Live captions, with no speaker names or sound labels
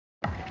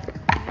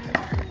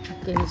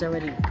Game's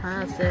already in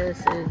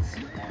process. It's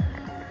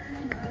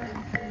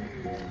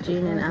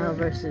Gene and Al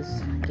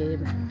versus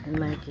Gabe and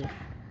Mikey.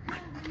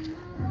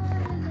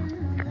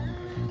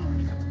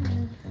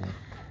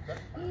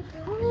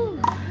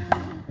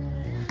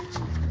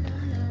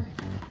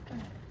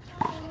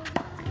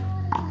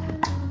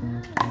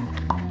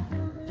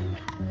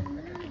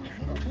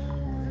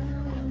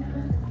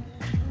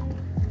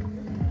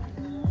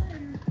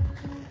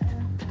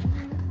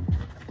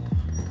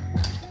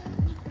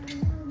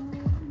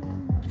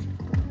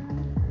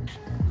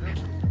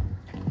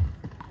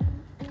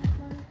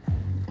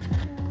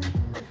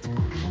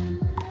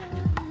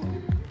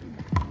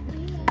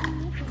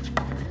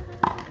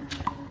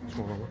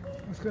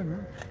 That's good,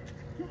 man.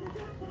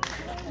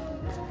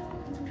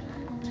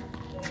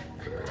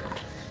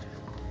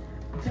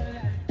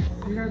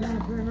 You guys want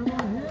to play another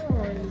one here,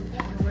 or you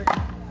want to wait?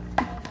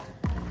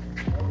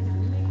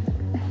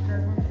 You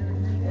guys want to get a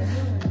game here?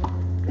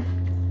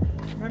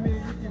 Maybe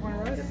you want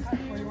to rest,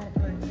 or you want to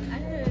play?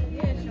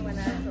 Yeah, sure, when I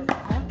saw.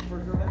 Huh? Or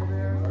is it over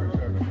there?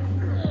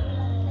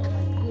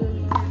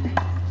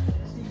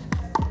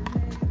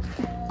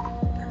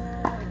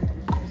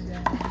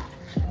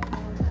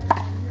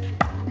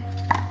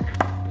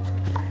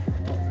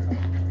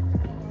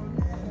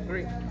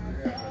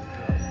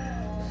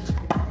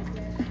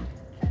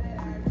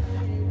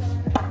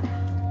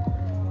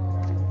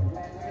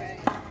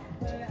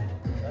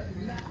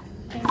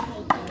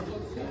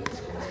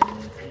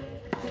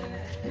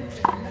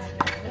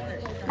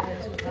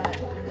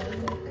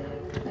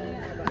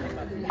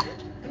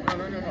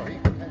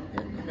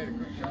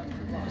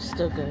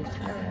 Still good.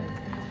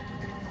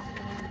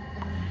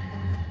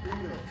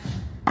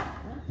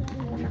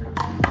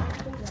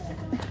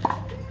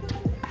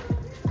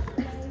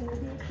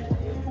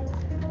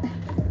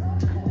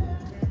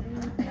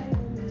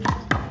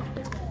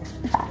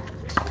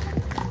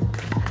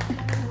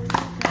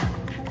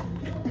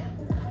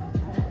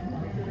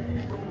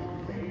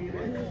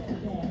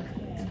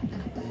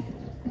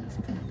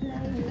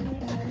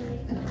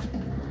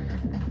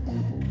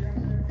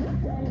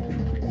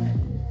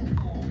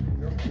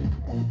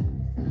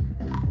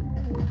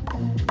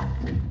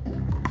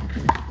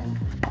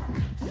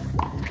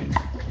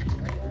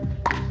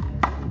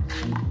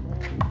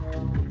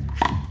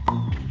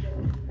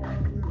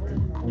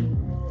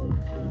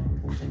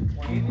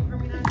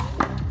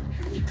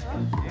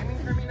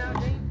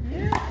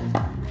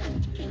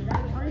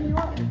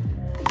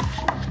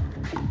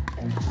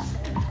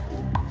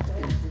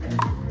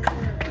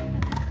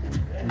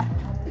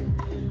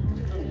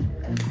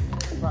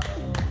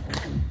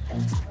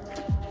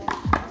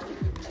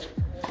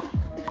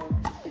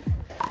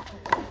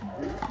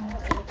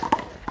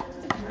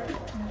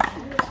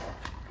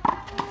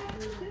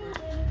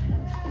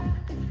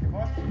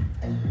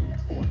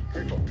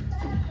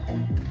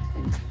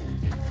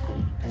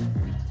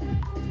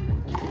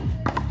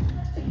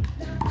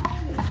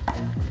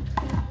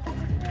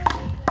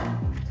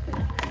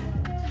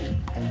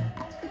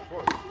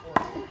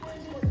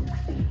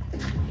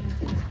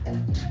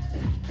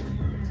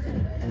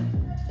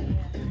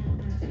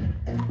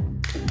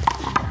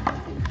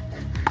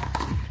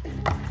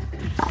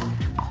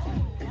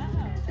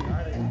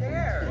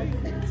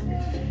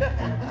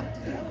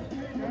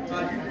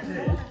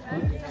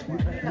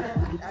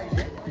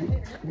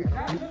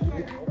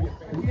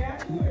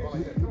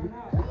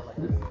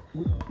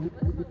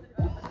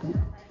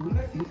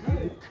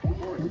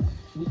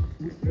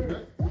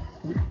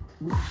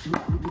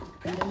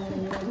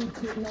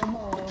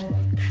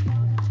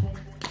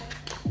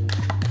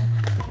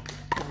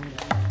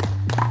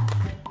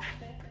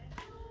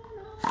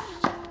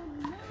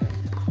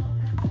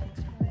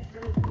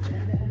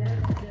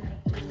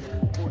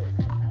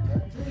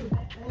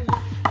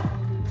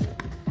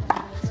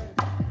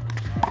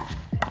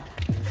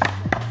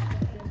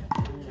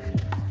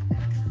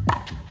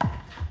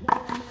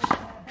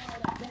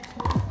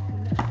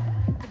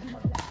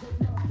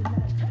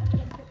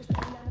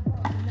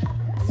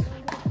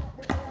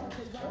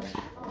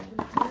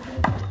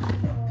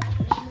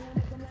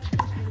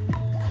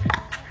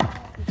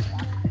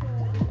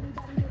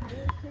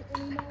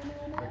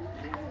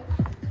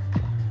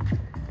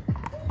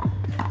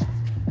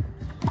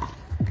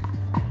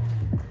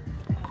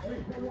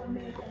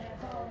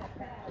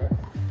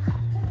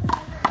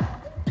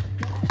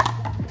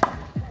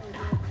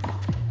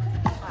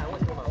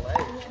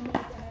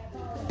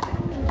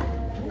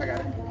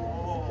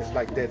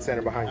 Like dead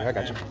center behind you. I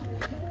got you.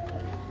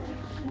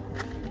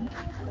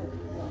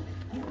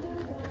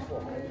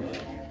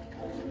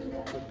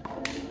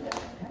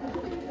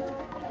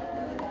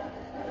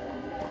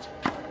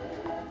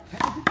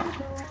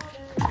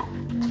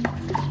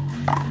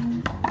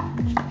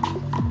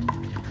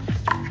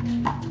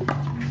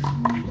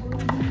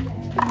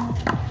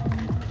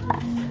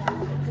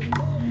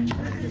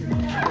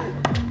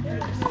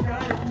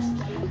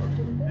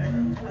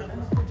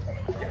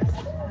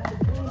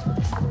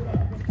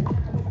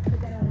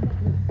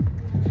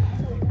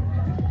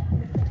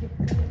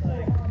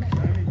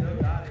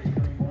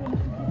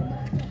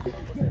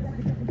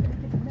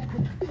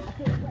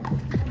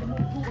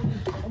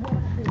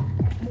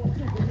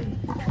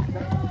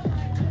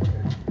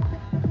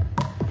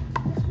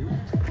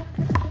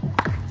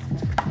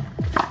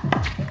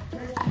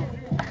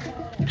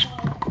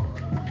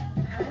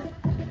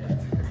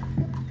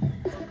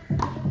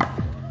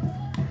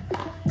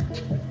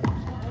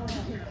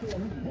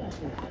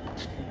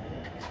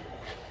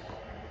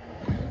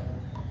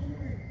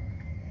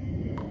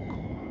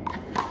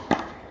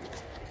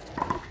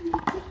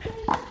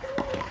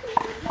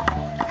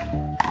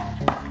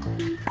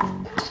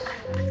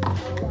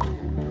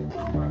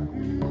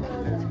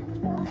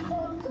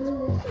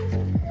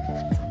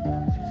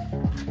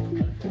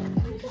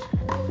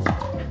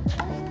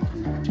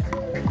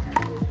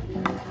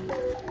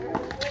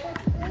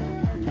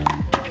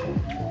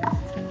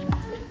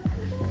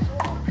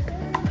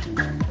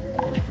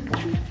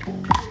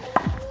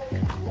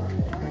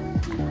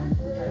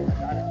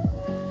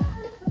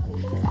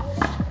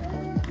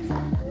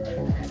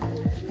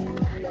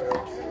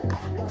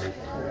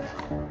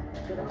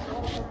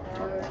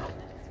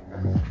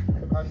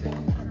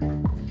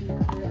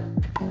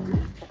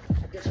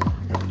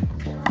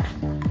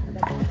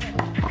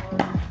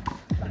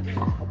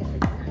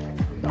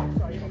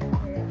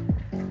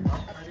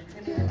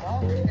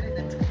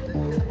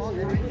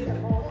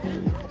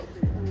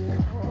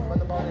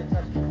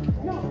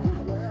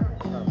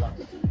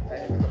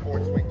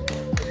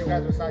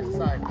 Side to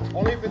side.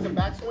 Only if it's a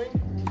backswing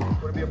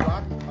would it be a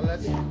block,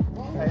 unless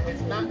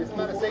it's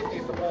not a safety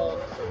if the ball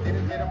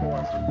didn't hit him, or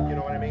you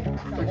know what I mean.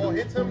 If the ball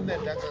hits him,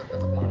 then that's a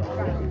block.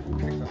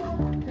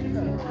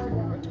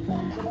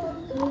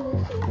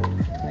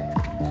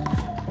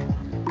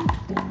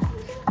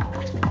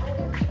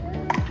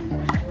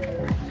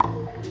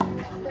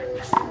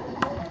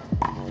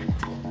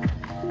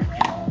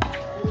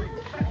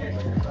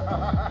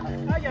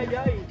 Ay, ay,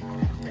 ay.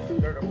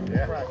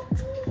 Yeah.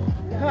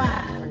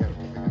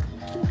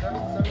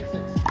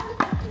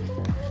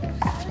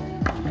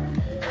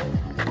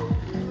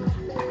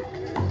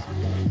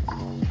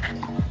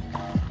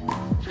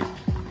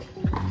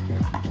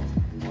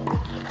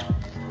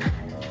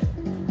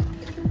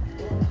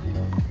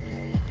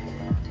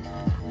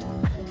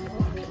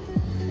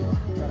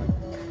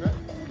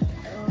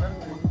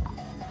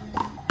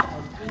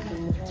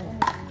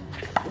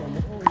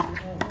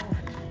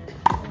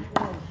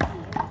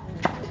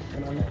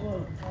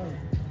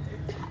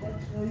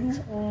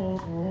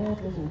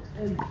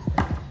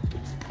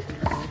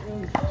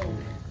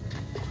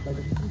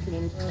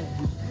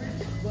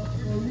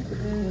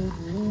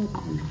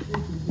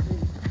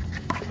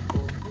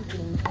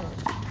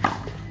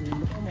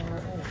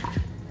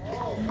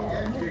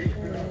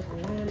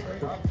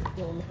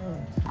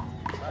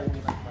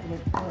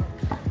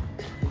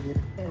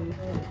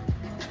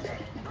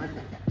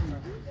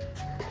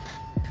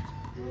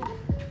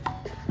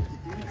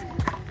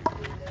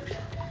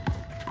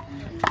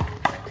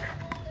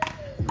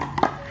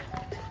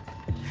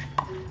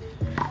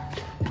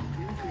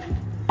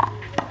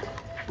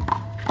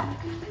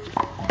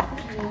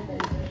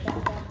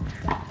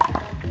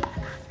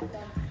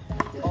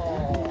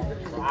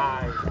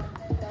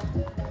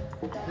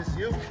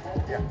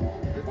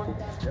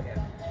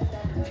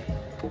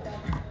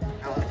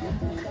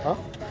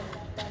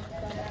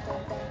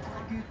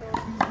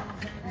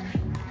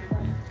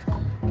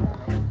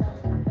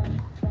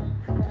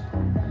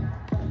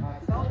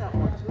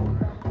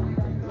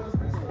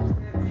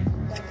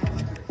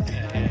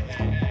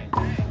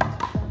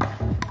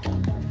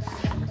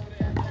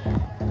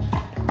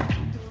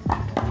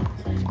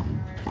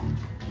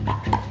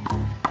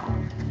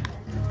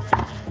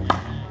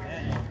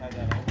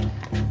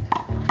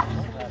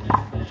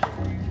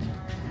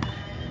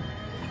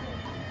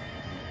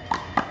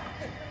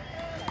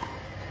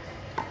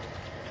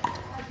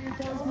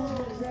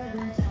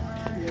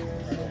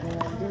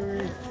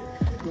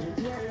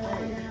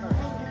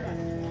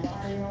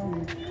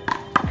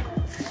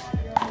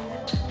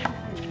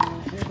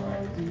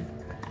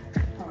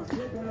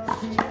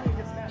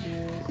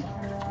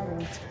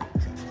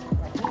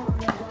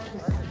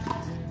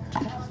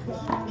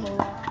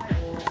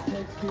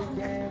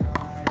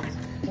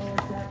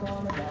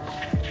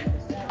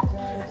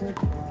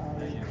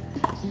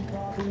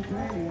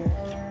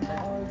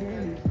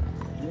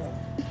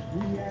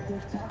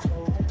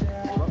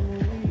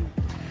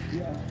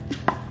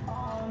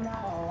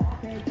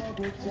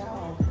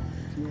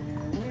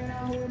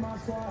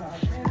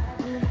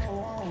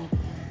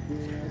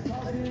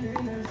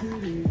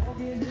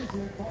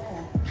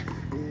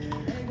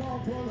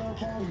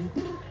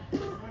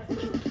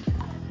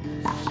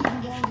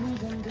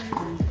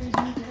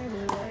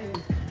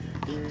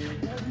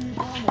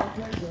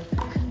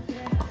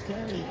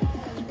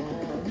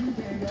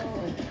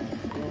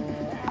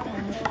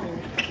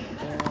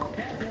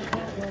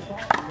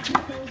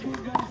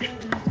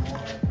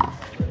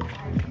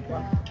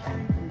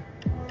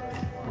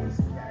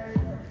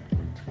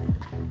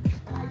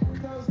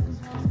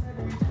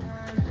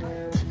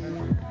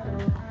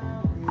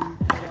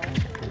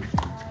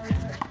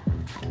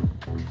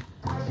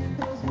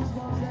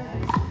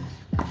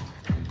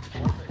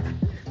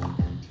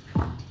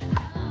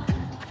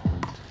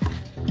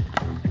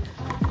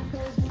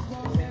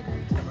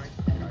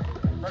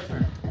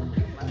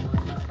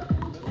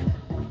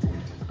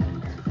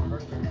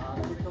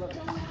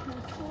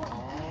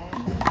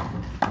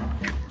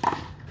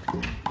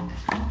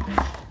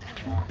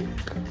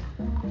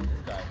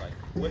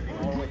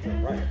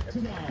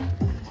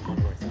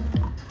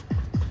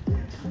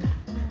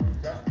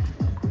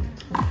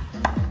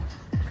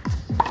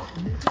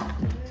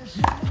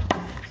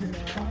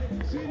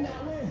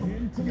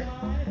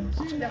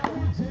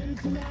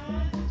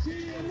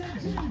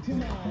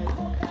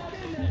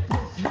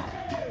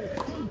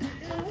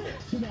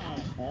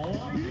 1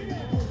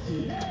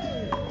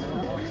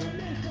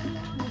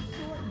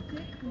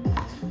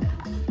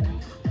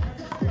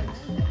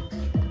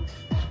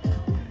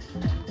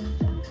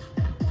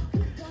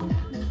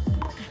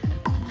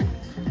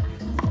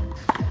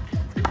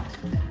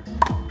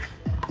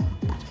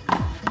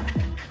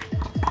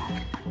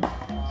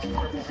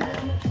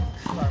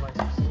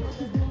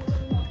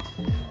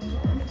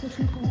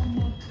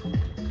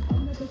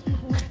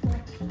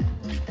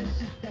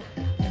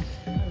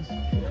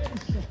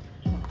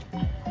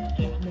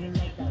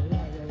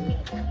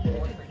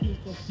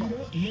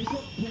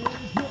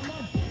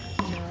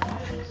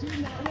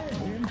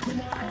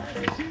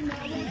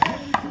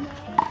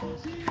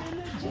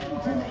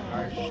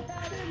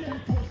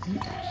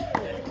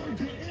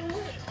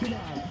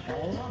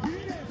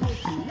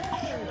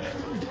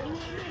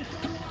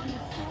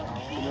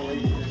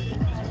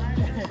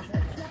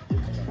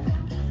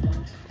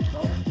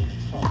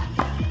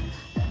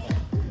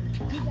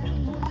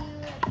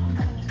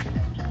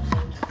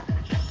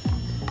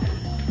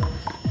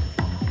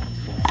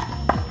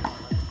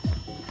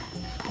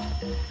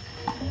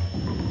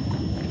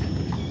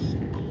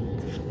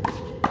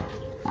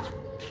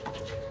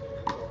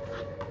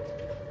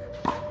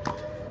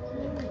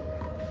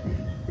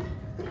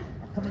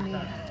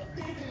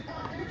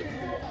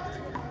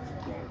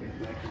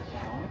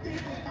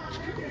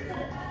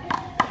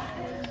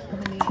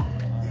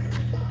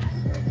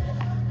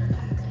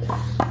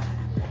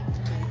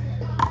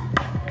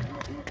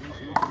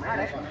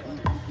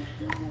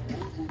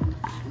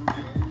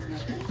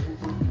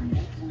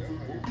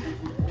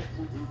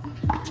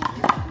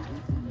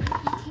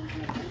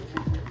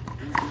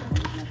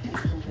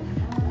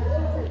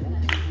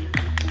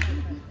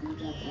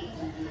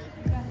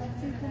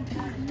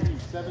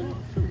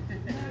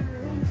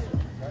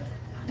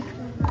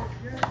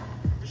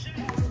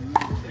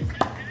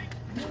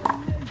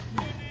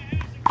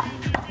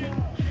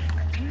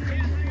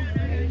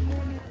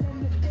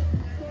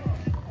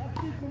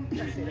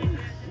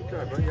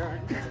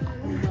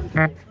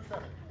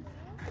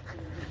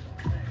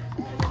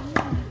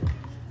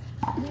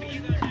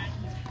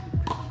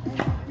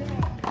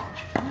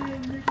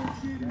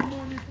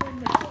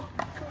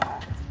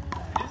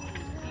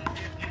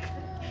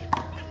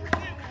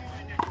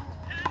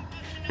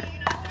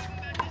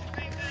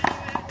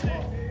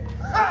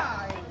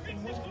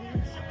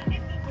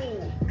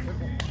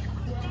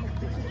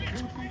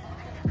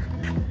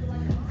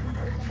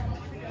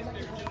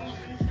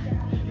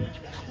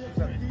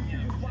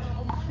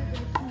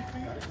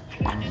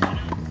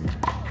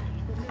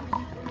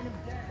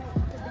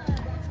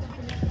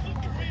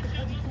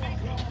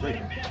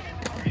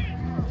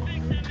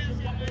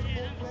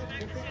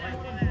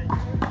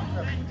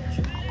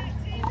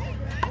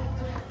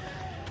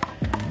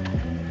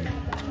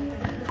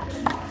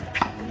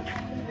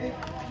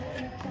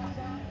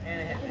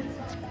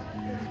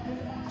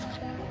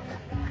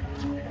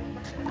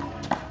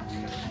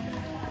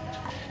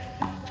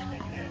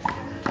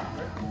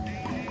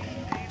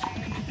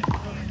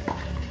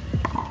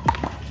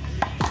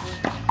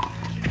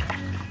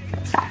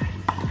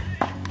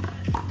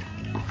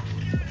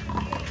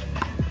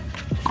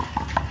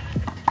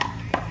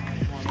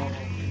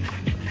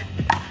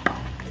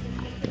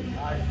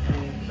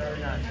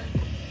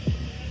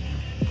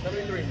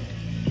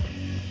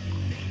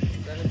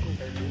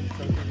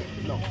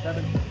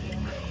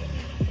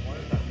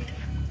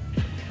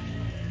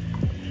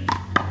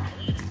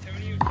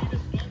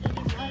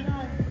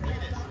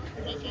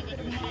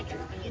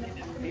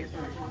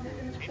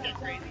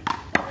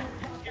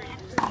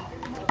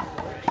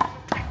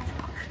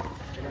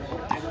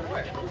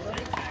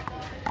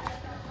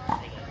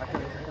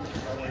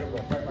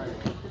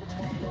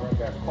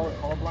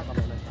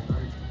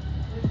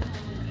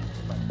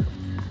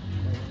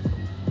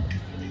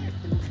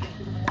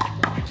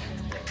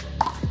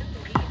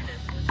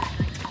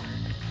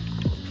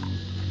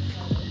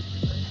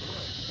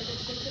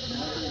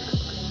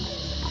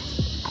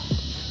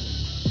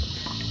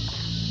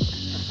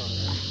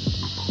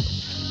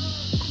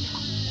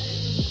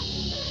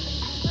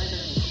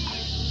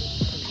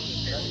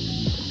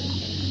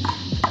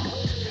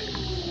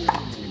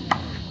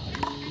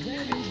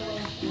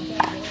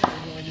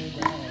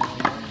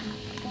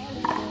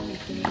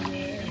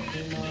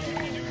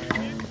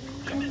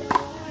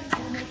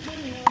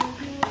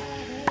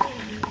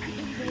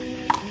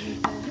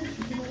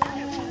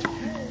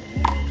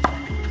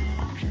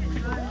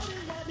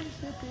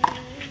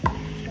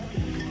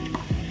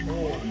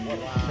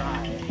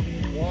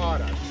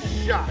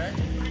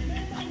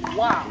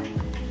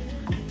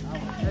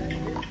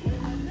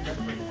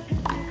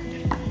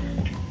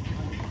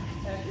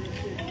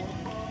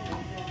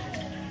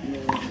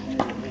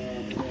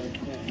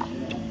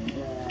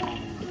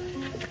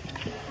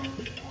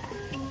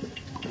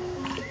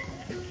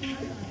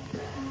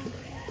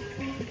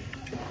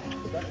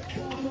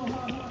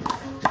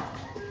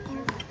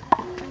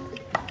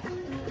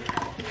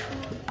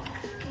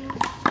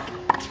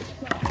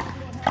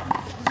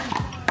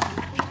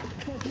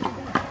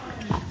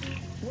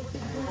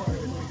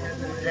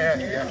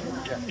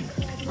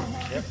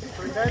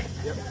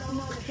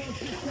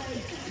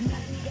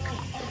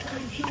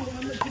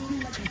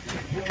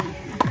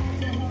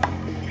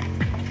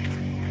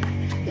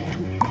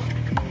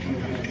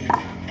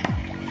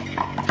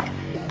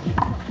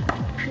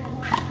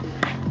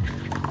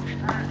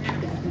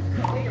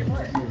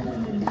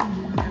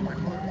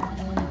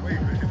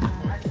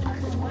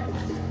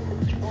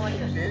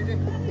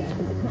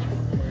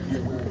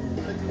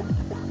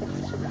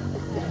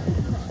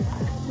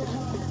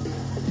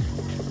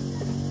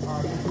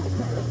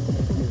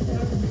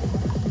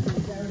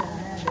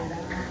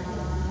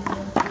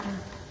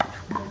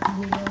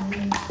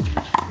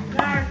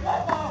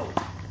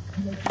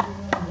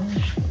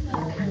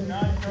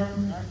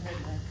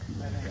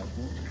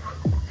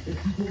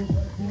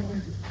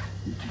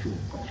 Where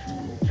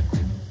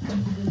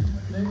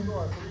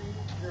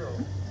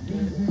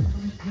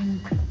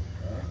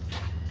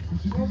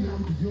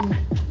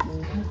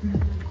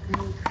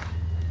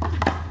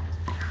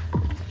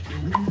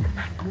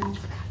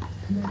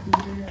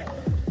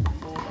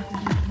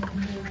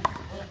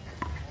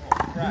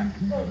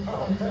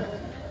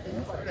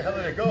the hell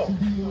did it go?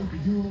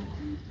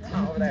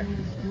 Over there.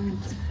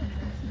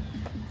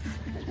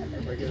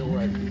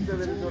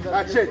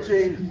 That's it,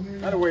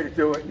 Gene. Not a way to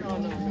do it. No.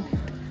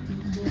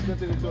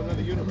 Sent it into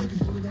another universe.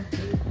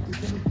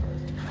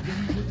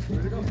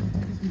 Where'd it go?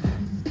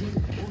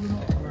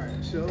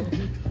 Alright, so.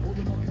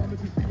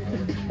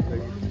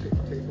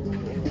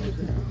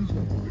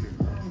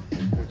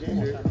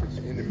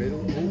 In the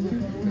middle.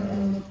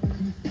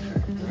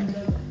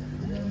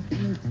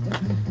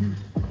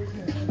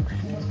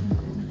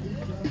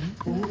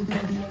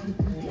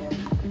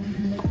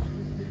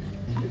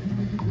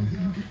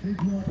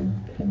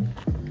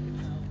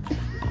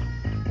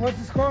 What's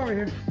the score over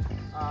here?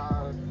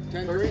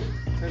 10-3.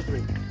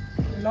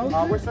 10-3. Low?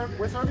 We're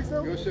serving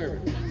still? Go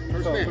serve it.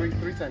 First So man.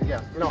 3-10,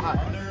 yeah. No, high.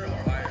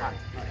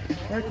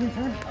 13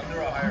 10? Under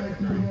or higher.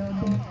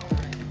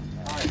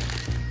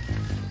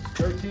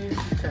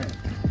 13-10.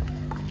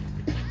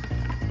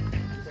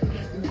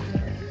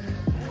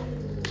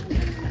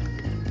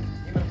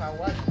 Even if I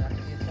wasn't, I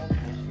could be assaulted.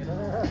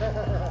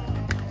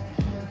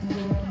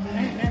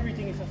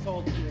 Everything is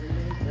assault here.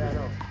 Yeah, I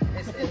know.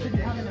 It's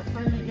You're having a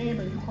friendly game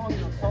and you call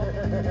it assault.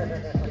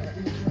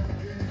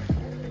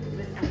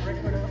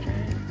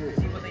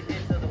 See what they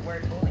did to the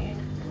word bullying.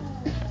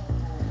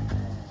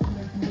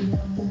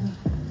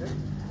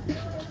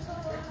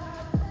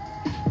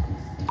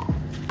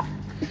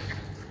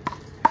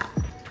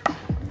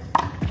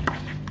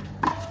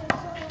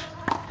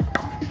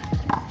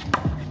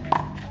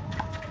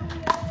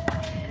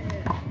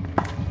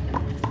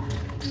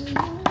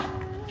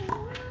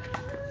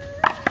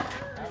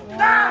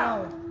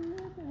 Wow.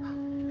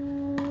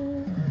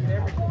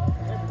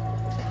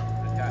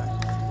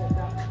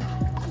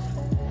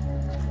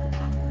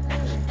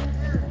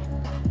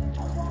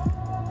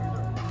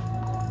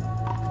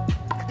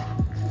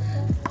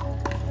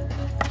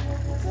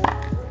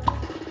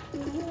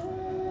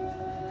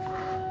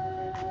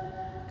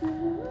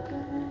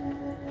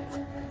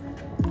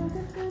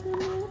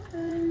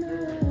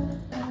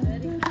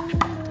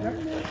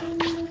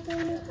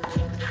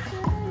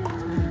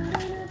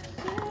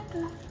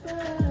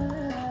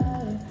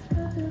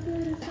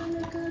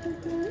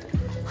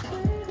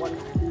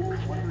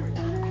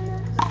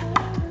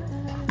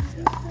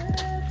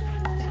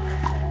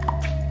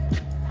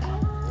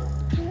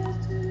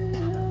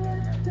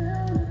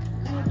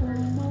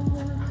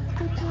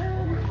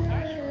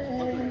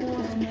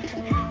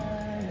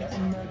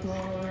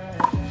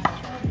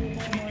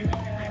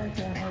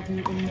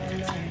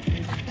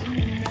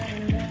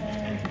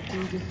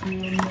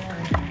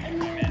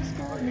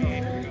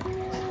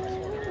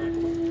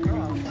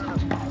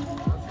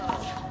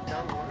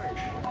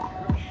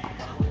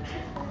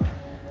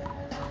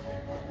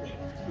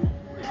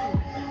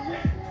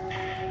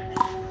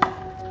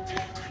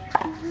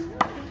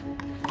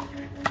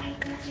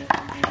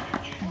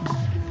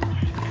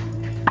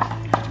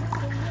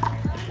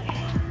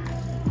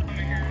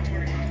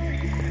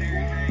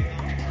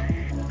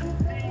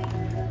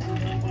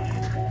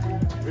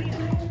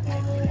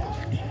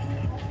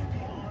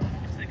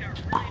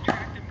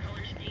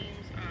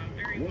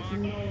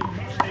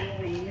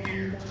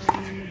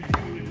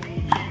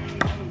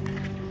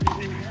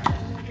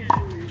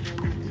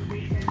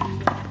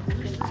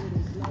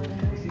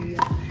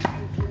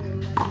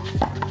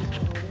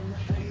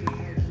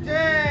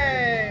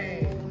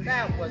 Dang!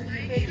 That was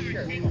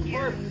picture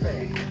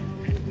perfect.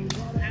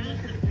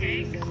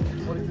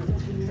 What is it?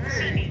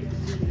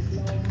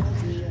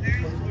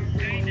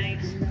 Very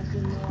nice.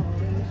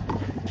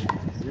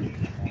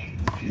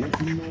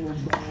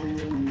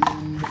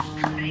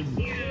 Thank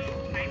you.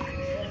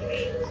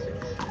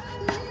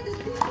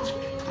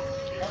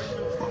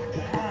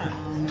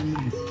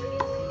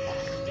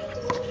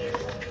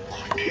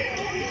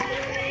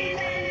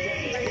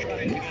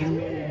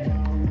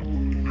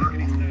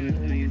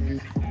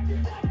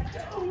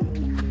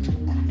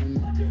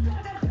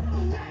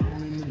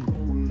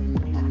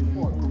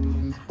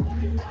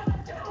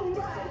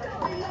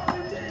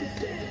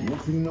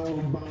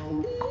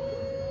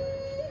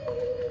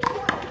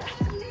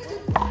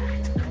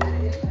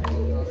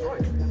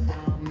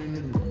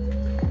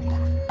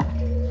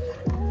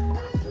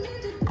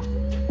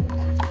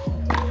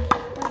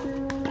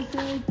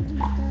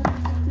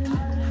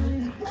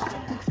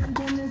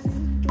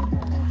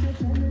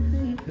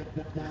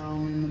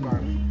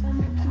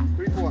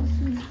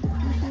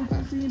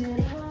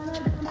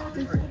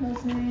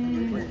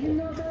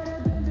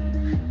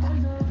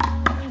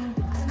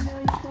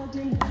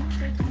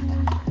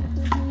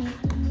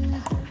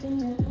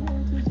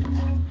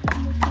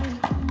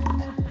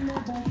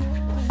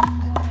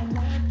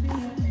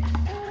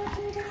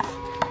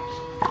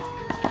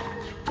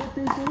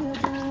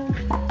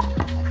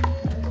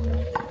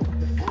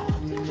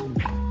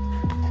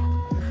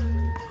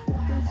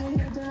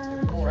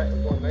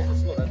 Right, going nice and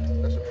slow.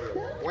 That should be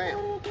it.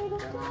 Wham!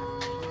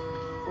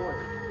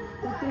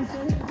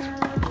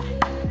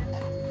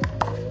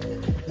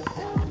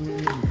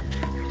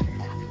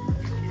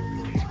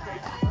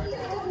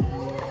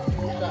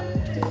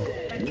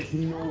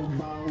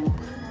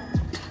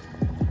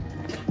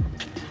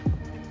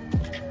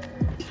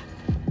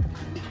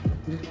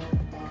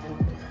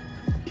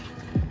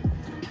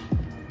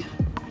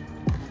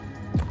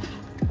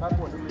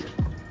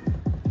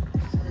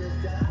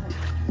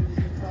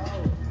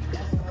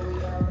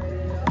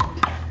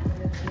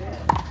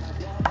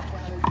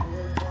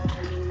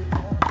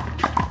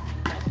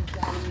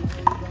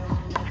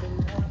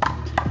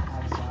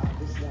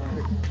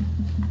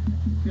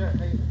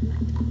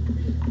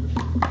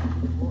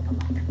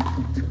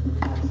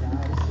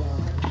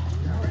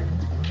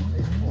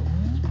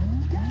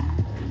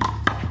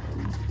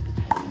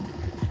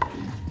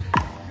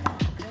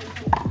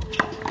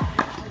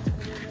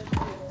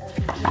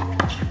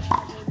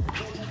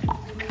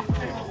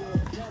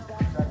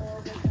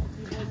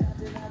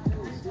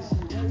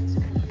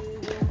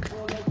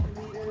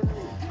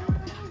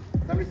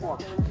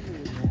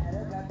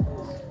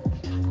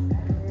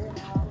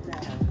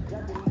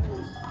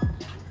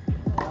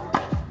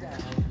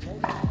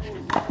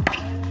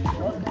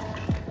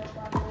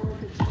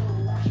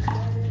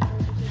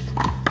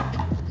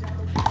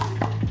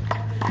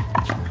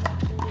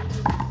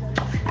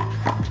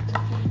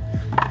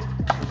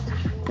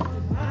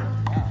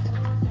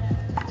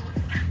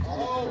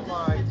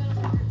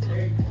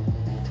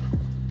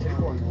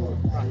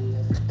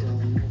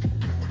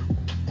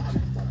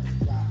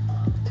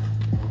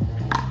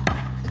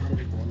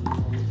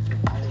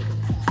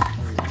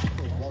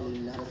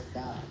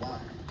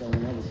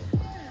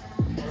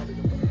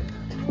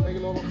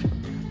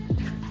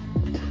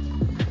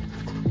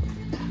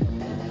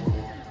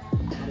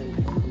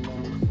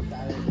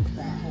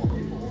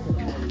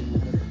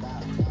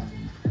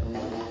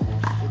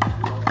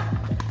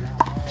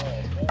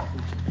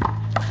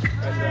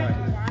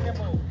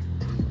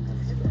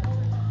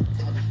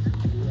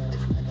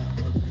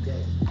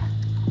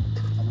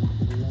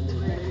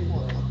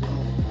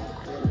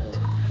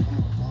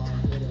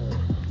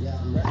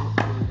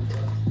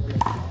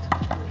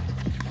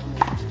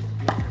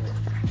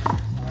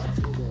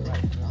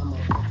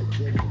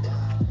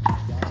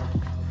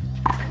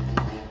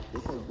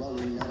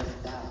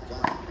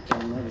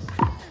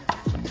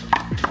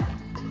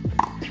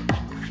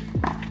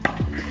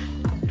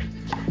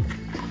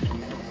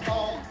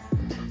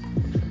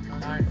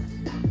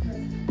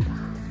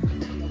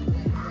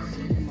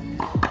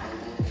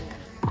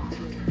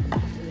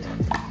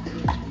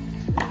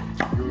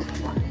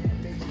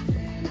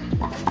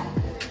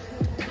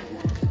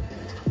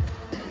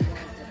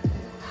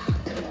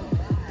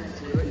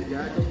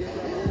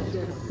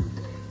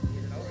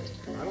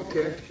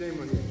 Okay, shame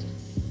on you.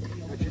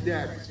 That's your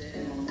dad.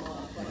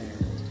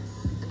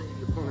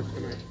 Your opponent's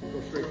tonight.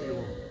 Go straight to your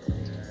room.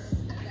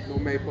 No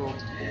maple,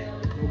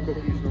 no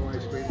cookies, no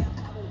ice cream.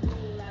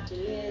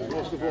 And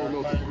most of all,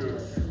 no computer.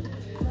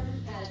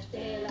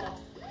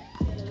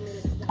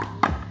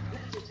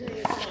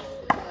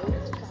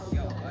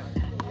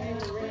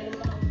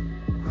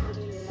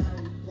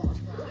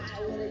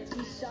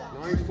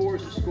 Nine-4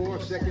 is the score,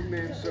 second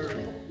man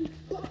serving.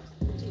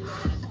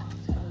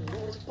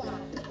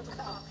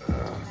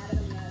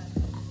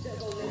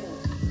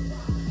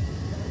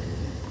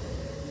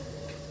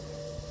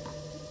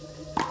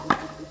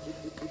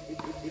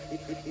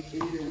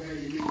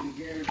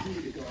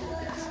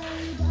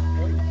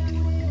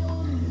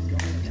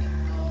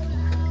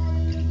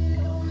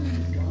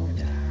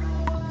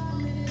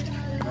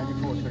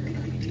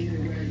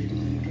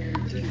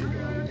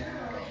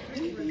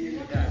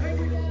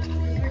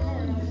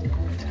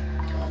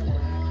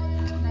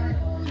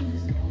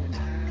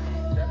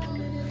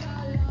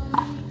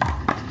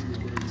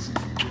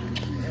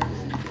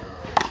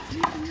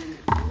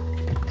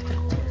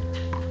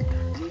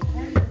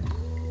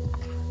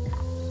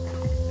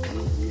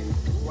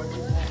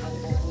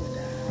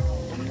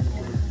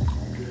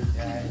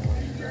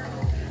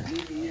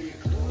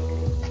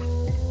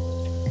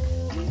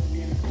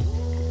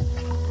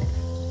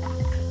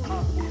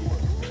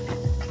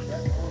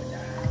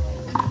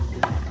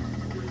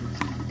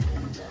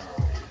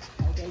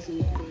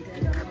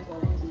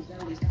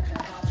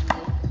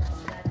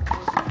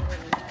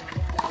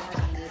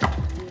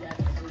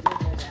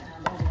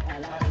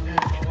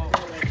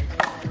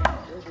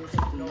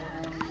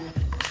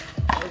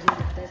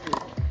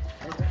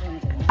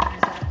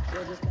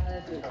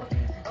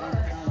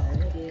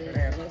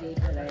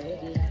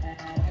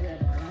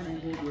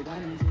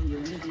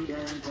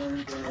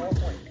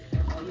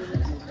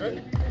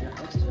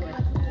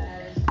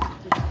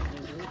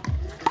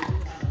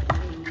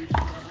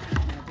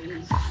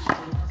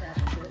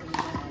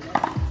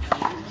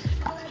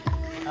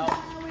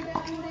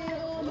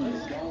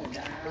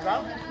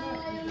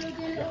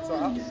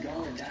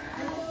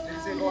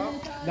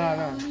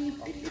 No.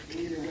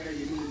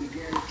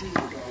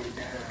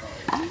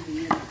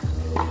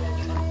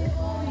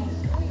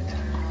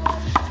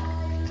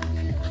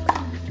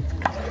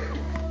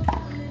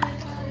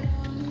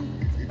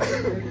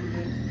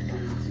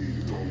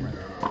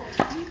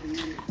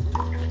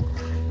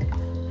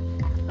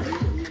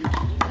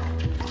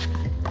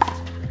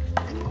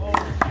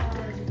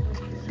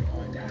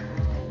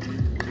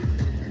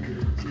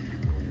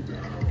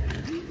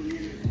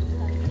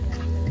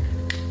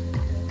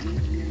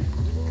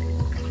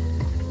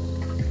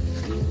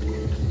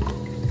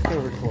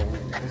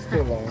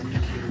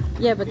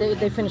 Yeah, but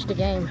they finished the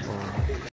game.